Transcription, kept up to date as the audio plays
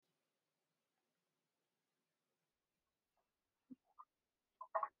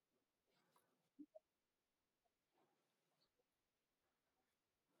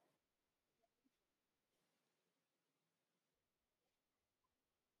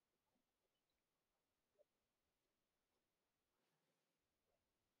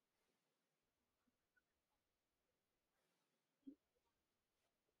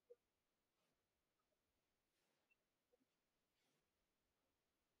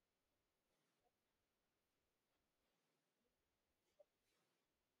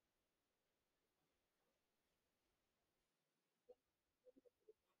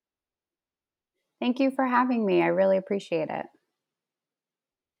Thank you for having me. I really appreciate it.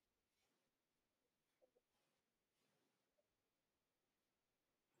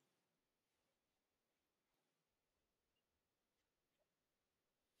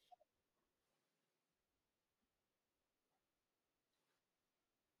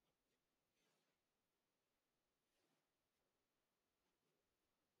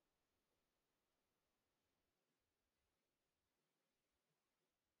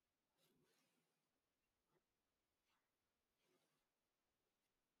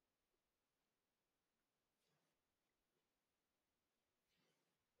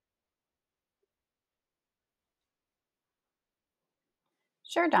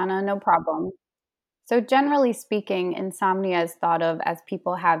 Sure, Donna, no problem. So, generally speaking, insomnia is thought of as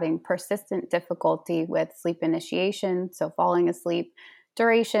people having persistent difficulty with sleep initiation, so falling asleep,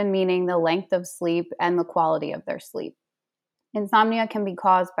 duration, meaning the length of sleep, and the quality of their sleep. Insomnia can be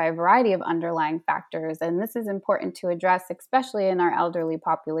caused by a variety of underlying factors, and this is important to address, especially in our elderly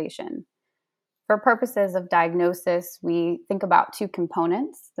population. For purposes of diagnosis, we think about two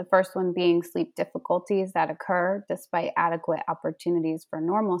components. The first one being sleep difficulties that occur despite adequate opportunities for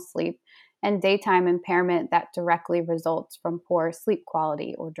normal sleep, and daytime impairment that directly results from poor sleep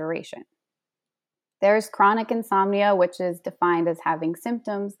quality or duration. There's chronic insomnia, which is defined as having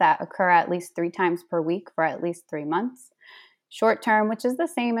symptoms that occur at least 3 times per week for at least 3 months. Short term, which is the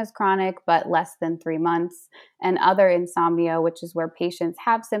same as chronic but less than 3 months, and other insomnia, which is where patients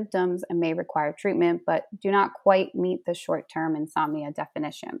have symptoms and may require treatment but do not quite meet the short term insomnia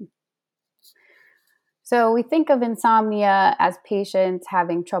definition. So, we think of insomnia as patients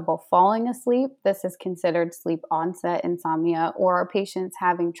having trouble falling asleep. This is considered sleep onset insomnia, or patients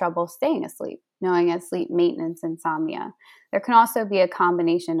having trouble staying asleep, known as sleep maintenance insomnia. There can also be a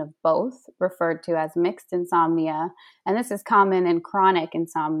combination of both, referred to as mixed insomnia, and this is common in chronic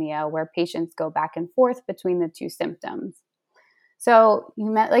insomnia, where patients go back and forth between the two symptoms. So,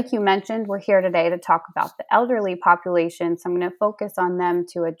 like you mentioned, we're here today to talk about the elderly population. So, I'm going to focus on them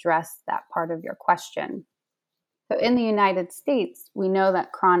to address that part of your question. So, in the United States, we know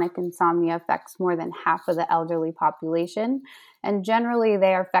that chronic insomnia affects more than half of the elderly population. And generally,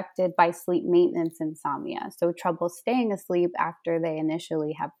 they are affected by sleep maintenance insomnia, so trouble staying asleep after they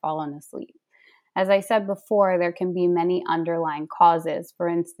initially have fallen asleep. As I said before, there can be many underlying causes. For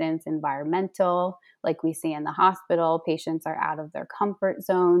instance, environmental, like we see in the hospital, patients are out of their comfort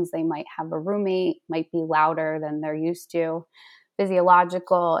zones. They might have a roommate, might be louder than they're used to.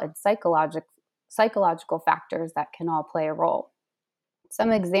 Physiological and psychological factors that can all play a role.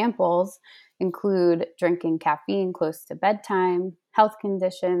 Some examples include drinking caffeine close to bedtime, health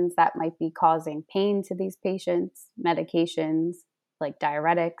conditions that might be causing pain to these patients, medications like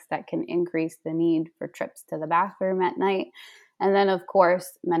diuretics that can increase the need for trips to the bathroom at night, and then, of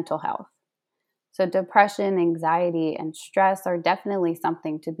course, mental health. So, depression, anxiety, and stress are definitely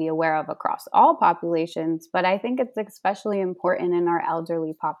something to be aware of across all populations, but I think it's especially important in our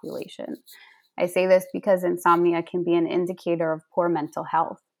elderly population. I say this because insomnia can be an indicator of poor mental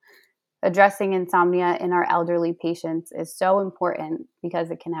health. Addressing insomnia in our elderly patients is so important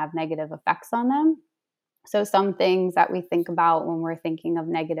because it can have negative effects on them. So, some things that we think about when we're thinking of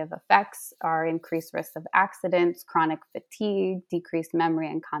negative effects are increased risk of accidents, chronic fatigue, decreased memory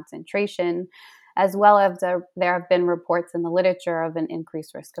and concentration, as well as there have been reports in the literature of an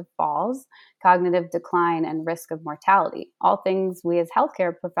increased risk of falls, cognitive decline, and risk of mortality. All things we as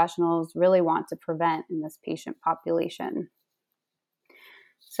healthcare professionals really want to prevent in this patient population.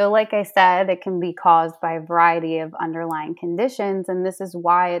 So, like I said, it can be caused by a variety of underlying conditions, and this is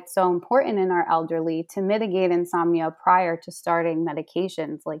why it's so important in our elderly to mitigate insomnia prior to starting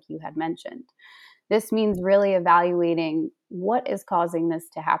medications, like you had mentioned. This means really evaluating what is causing this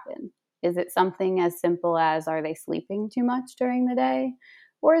to happen. Is it something as simple as are they sleeping too much during the day?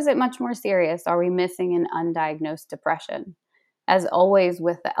 Or is it much more serious? Are we missing an undiagnosed depression? As always,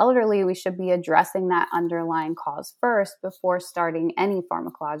 with the elderly, we should be addressing that underlying cause first before starting any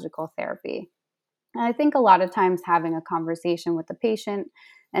pharmacological therapy. And I think a lot of times having a conversation with the patient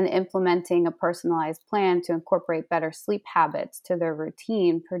and implementing a personalized plan to incorporate better sleep habits to their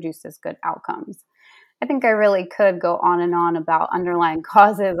routine produces good outcomes. I think I really could go on and on about underlying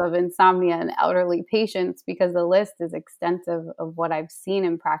causes of insomnia in elderly patients because the list is extensive of what I've seen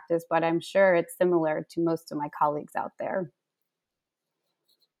in practice, but I'm sure it's similar to most of my colleagues out there.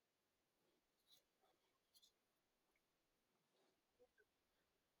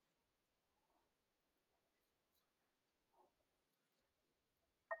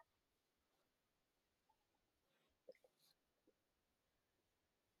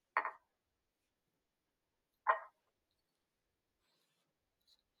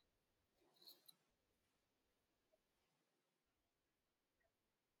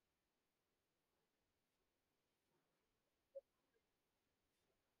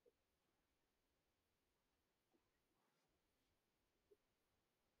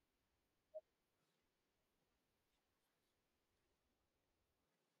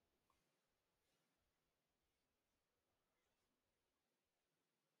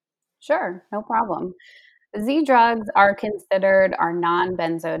 Sure, no problem. Z drugs are considered our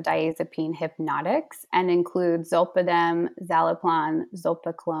non-benzodiazepine hypnotics and include zolpidem, zaloplan,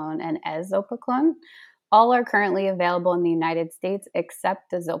 zolpiclone, and ezopiclone. All are currently available in the United States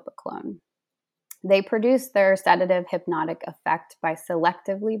except the zolpiclone. They produce their sedative hypnotic effect by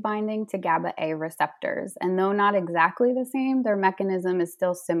selectively binding to GABA A receptors. And though not exactly the same, their mechanism is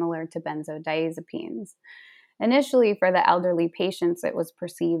still similar to benzodiazepines. Initially, for the elderly patients, it was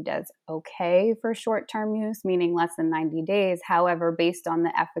perceived as okay for short term use, meaning less than 90 days. However, based on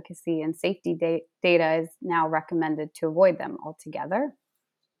the efficacy and safety data, is now recommended to avoid them altogether.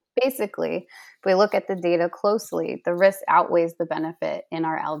 Basically, if we look at the data closely, the risk outweighs the benefit in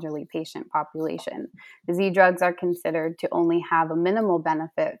our elderly patient population. Z drugs are considered to only have a minimal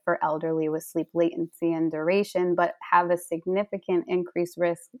benefit for elderly with sleep latency and duration, but have a significant increased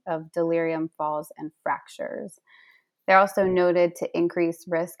risk of delirium, falls, and fractures. They're also noted to increase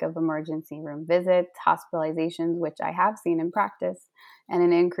risk of emergency room visits, hospitalizations, which I have seen in practice, and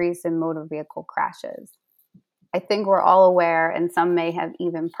an increase in motor vehicle crashes. I think we're all aware, and some may have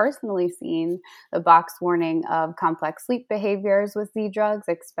even personally seen the box warning of complex sleep behaviors with Z drugs,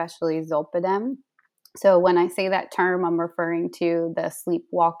 especially zolpidem. So, when I say that term, I'm referring to the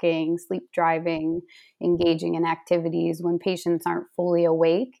sleepwalking, sleep driving, engaging in activities when patients aren't fully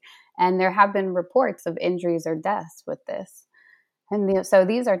awake. And there have been reports of injuries or deaths with this. So,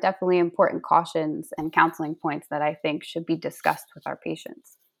 these are definitely important cautions and counseling points that I think should be discussed with our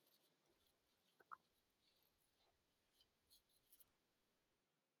patients.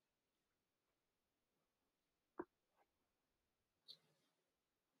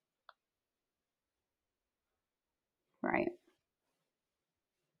 Right.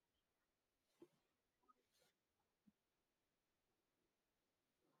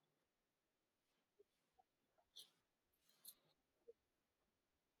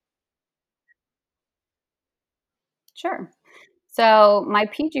 Sure. So, my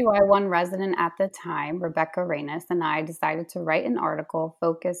PGY1 resident at the time, Rebecca Reynes, and I decided to write an article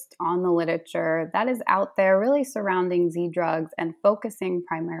focused on the literature that is out there, really surrounding Z drugs and focusing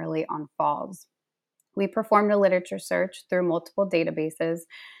primarily on falls. We performed a literature search through multiple databases,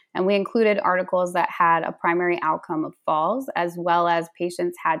 and we included articles that had a primary outcome of falls, as well as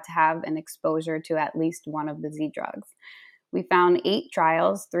patients had to have an exposure to at least one of the Z drugs. We found 8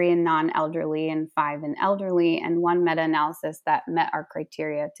 trials, 3 in non elderly and 5 in elderly, and one meta analysis that met our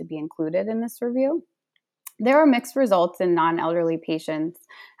criteria to be included in this review. There were mixed results in non elderly patients.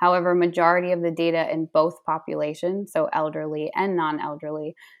 However, majority of the data in both populations, so elderly and non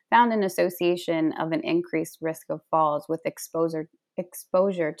elderly, found an association of an increased risk of falls with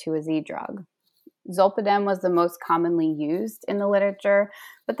exposure to a Z drug. Zolpidem was the most commonly used in the literature,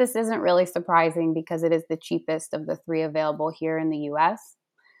 but this isn't really surprising because it is the cheapest of the 3 available here in the US.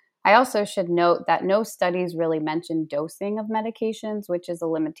 I also should note that no studies really mention dosing of medications, which is a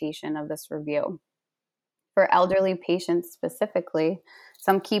limitation of this review. For elderly patients specifically,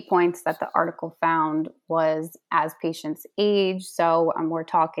 some key points that the article found was as patients age, so we're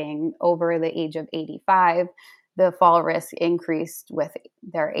talking over the age of 85, the fall risk increased with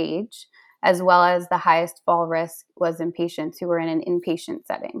their age, as well as the highest fall risk was in patients who were in an inpatient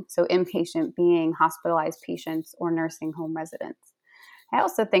setting. So, inpatient being hospitalized patients or nursing home residents. I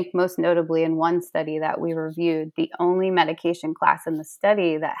also think, most notably, in one study that we reviewed, the only medication class in the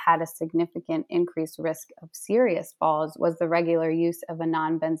study that had a significant increased risk of serious falls was the regular use of a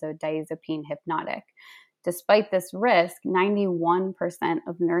non benzodiazepine hypnotic. Despite this risk, 91%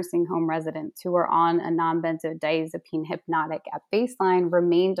 of nursing home residents who were on a non benzodiazepine hypnotic at baseline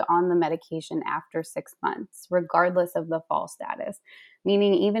remained on the medication after 6 months, regardless of the fall status.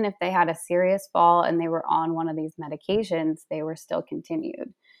 Meaning, even if they had a serious fall and they were on one of these medications, they were still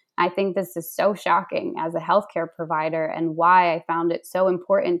continued. I think this is so shocking as a healthcare provider, and why I found it so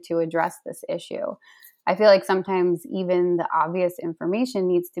important to address this issue. I feel like sometimes even the obvious information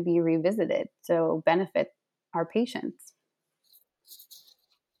needs to be revisited to benefit our patients.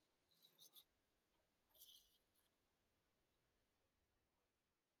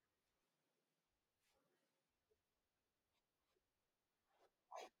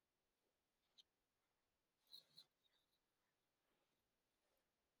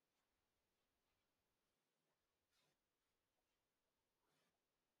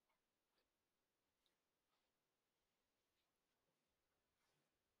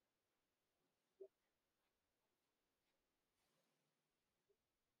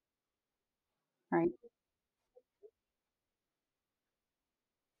 Right.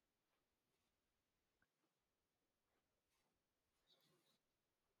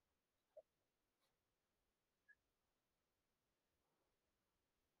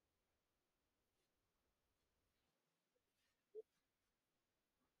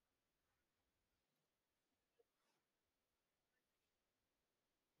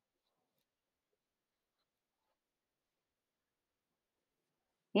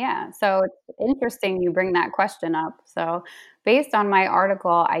 Yeah, so it's interesting you bring that question up. So, based on my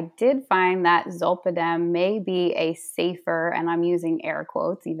article, I did find that zolpidem may be a safer, and I'm using air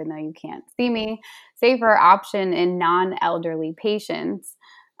quotes even though you can't see me, safer option in non elderly patients.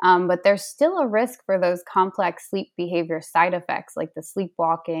 But there's still a risk for those complex sleep behavior side effects like the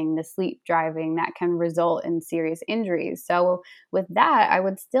sleepwalking, the sleep driving that can result in serious injuries. So, with that, I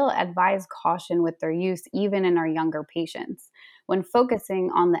would still advise caution with their use even in our younger patients. When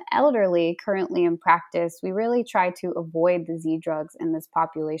focusing on the elderly currently in practice, we really try to avoid the Z drugs in this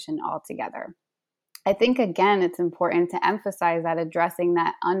population altogether. I think, again, it's important to emphasize that addressing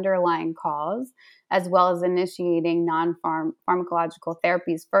that underlying cause, as well as initiating non pharmacological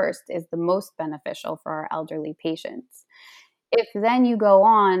therapies first, is the most beneficial for our elderly patients. If then you go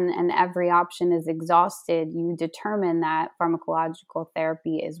on and every option is exhausted, you determine that pharmacological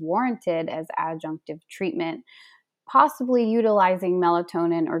therapy is warranted as adjunctive treatment. Possibly utilizing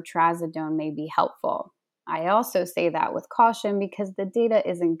melatonin or trazodone may be helpful. I also say that with caution because the data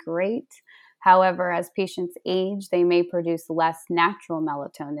isn't great. However, as patients age, they may produce less natural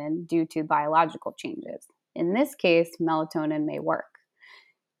melatonin due to biological changes. In this case, melatonin may work.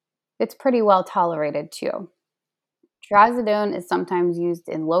 It's pretty well tolerated too. Trazodone is sometimes used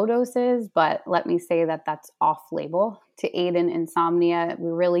in low doses, but let me say that that's off label. To aid in insomnia,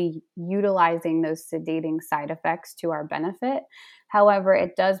 we're really utilizing those sedating side effects to our benefit. However,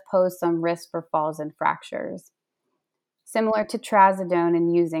 it does pose some risk for falls and fractures. Similar to trazodone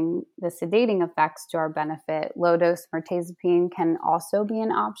and using the sedating effects to our benefit, low dose mirtazapine can also be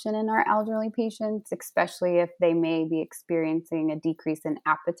an option in our elderly patients, especially if they may be experiencing a decrease in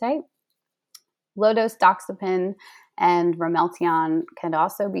appetite. Low dose doxepin and Ramelteon can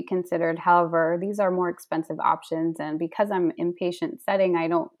also be considered. However, these are more expensive options, and because I'm inpatient setting, I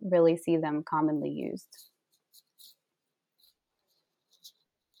don't really see them commonly used.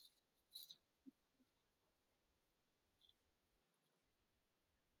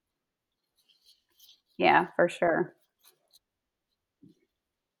 Yeah, for sure.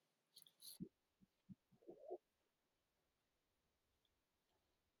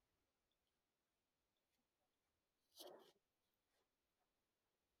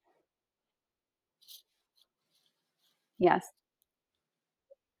 Yes.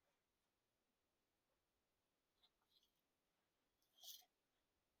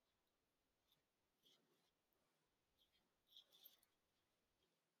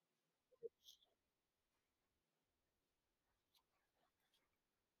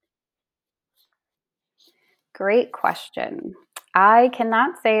 Great question. I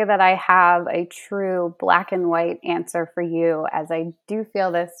cannot say that I have a true black and white answer for you, as I do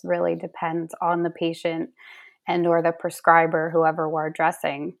feel this really depends on the patient and or the prescriber, whoever we're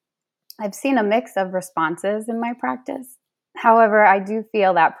addressing. I've seen a mix of responses in my practice. However, I do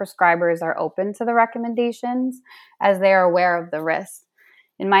feel that prescribers are open to the recommendations as they are aware of the risks.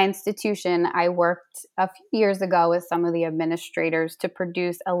 In my institution, I worked a few years ago with some of the administrators to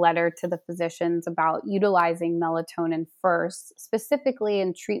produce a letter to the physicians about utilizing melatonin first, specifically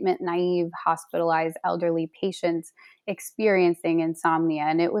in treatment naive, hospitalized elderly patients experiencing insomnia,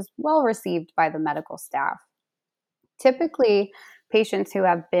 and it was well received by the medical staff. Typically, patients who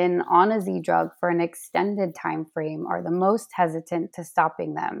have been on a Z drug for an extended time frame are the most hesitant to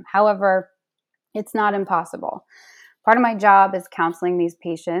stopping them. However, it's not impossible. Part of my job is counseling these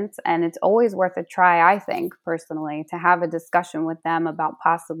patients, and it's always worth a try, I think, personally, to have a discussion with them about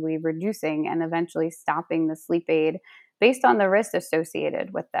possibly reducing and eventually stopping the sleep aid based on the risks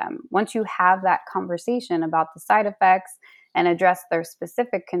associated with them. Once you have that conversation about the side effects and address their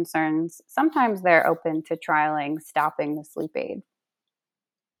specific concerns, sometimes they're open to trialing stopping the sleep aid.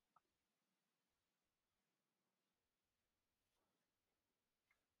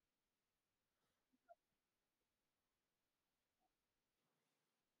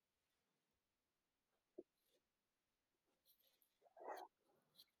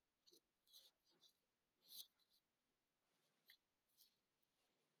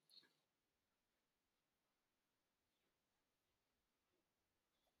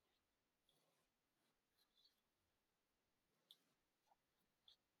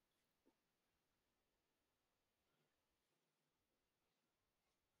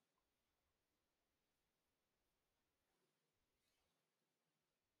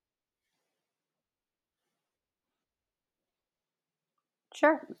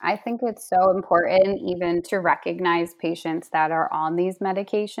 Sure. I think it's so important even to recognize patients that are on these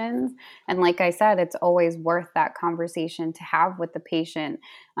medications. And like I said, it's always worth that conversation to have with the patient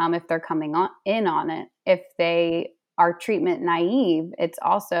if they're coming on in on it. If they are treatment naive, it's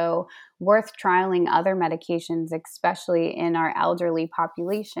also worth trialing other medications, especially in our elderly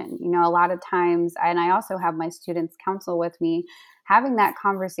population. A lot of times, and I also have my students counsel with me, having that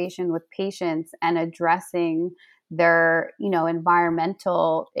conversation with patients and addressing their, environmental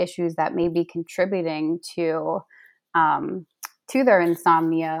issues that may be contributing um, to their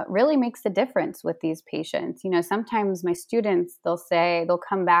insomnia really makes a difference with these patients. Sometimes my students, they'll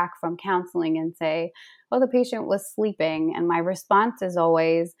come back from counseling and say, "Oh, the patient was sleeping." And my response is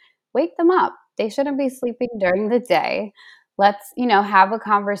always, "Wake them up. They shouldn't be sleeping during the day. Let's, have a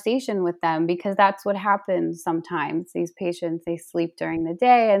conversation with them," because that's what happens sometimes. These patients, they sleep during the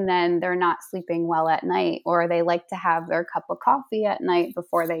day and then they're not sleeping well at night, or they like to have their cup of coffee at night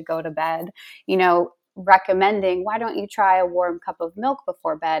before they go to bed. Recommending, why don't you try a warm cup of milk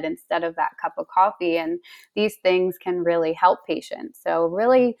before bed instead of that cup of coffee? And these things can really help patients. So,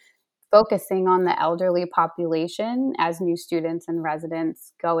 really focusing on the elderly population as new students and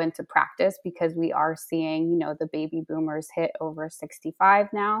residents go into practice, because we are seeing, the baby boomers hit over 65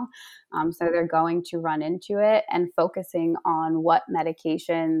 now. So they're going to run into it, and focusing on what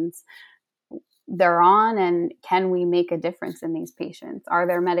medications they're on and can we make a difference in these patients? Are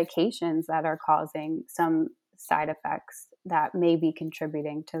there medications that are causing some side effects that may be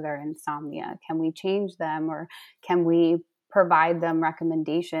contributing to their insomnia? Can we change them, or can we provide them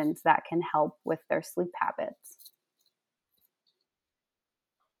recommendations that can help with their sleep habits?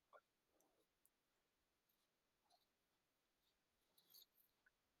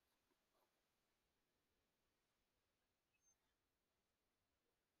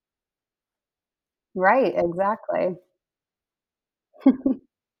 Right, exactly.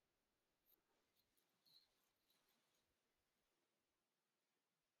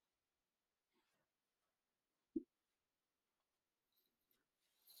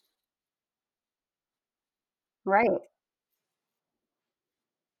 Right.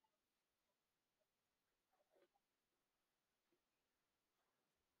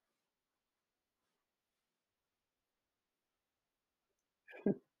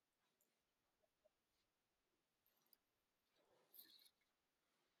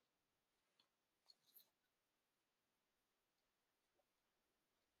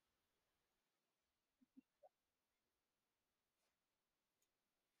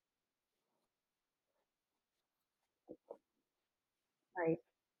 Right.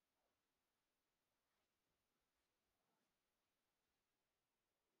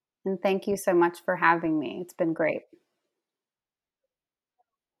 And thank you so much for having me. It's been great.